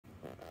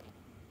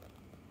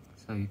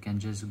So you can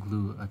just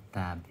glue a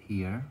tab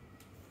here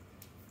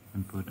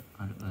and put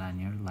a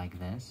lanyard like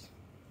this,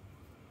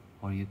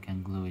 or you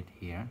can glue it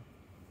here,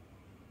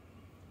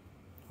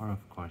 or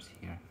of course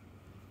here.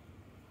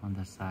 On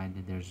the side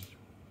there's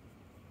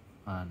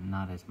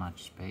not as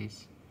much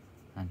space,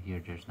 and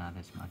here there's not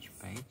as much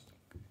space.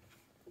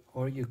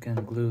 Or you can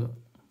glue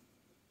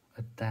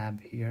a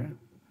tab here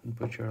and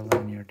put your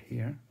lanyard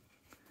here.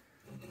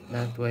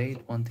 That way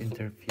it won't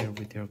interfere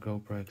with your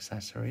GoPro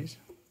accessories.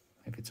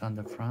 If it's on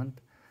the front,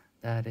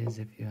 that is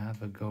if you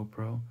have a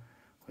GoPro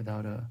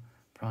without a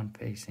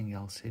front-facing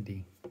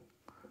LCD,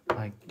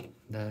 like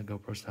the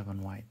GoPro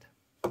 7 White.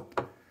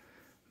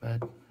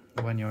 But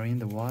when you're in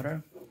the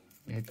water,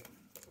 it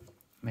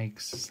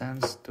makes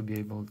sense to be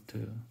able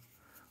to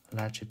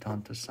latch it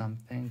onto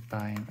something,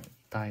 tie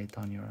it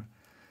on your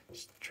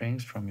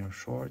strings from your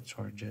shorts,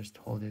 or just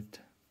hold it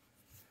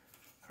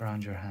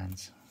around your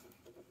hands.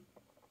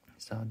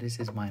 So this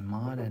is my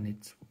mod, and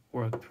it's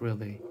worked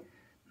really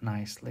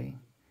nicely.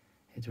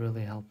 It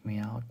really helped me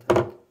out.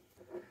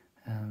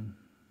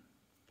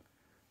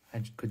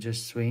 I could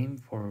just swim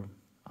for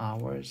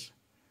hours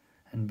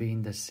and be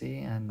in the sea,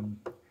 and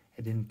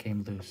it didn't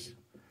came loose.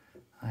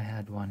 I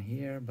had one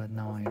here, but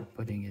now I'm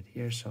putting it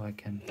here so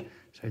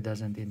it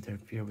doesn't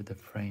interfere with the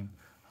frame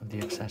of the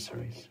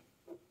accessories.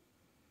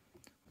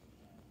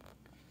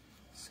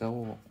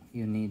 So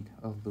you need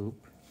a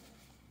loop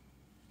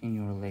in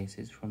your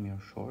laces from your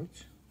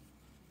shorts.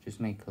 Just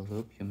make a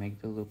loop. You make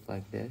the loop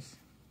like this.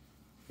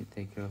 You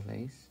take your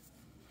lace,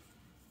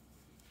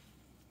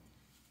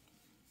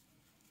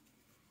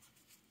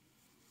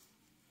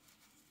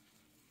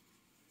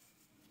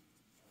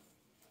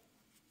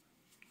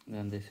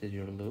 then this is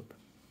your loop.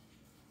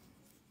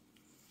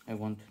 I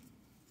won't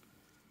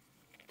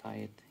tie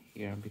it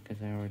here because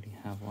I already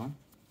have one.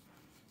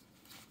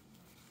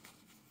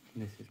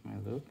 This is my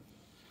loop,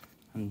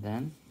 and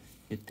then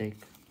you take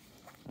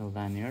a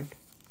lanyard,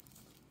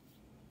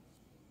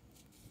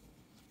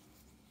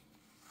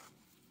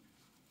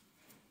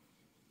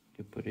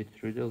 you put it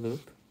through the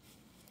loop,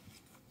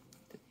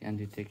 and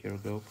you take your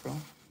GoPro,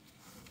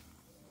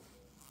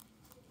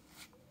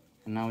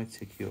 and now it's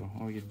secure.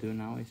 All you do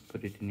now is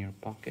put it in your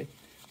pocket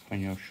or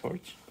in your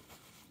shorts,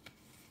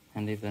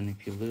 and even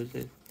if you lose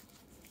it,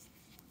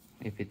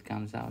 if it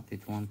comes out, you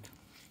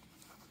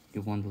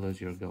won't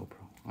lose your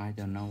GoPro. I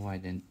don't know why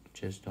they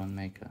just don't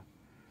make a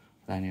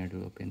lanyard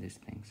loop in these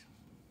things.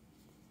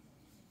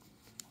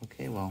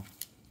 Okay, well,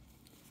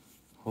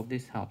 hope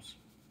this helps.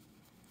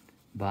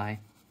 Bye.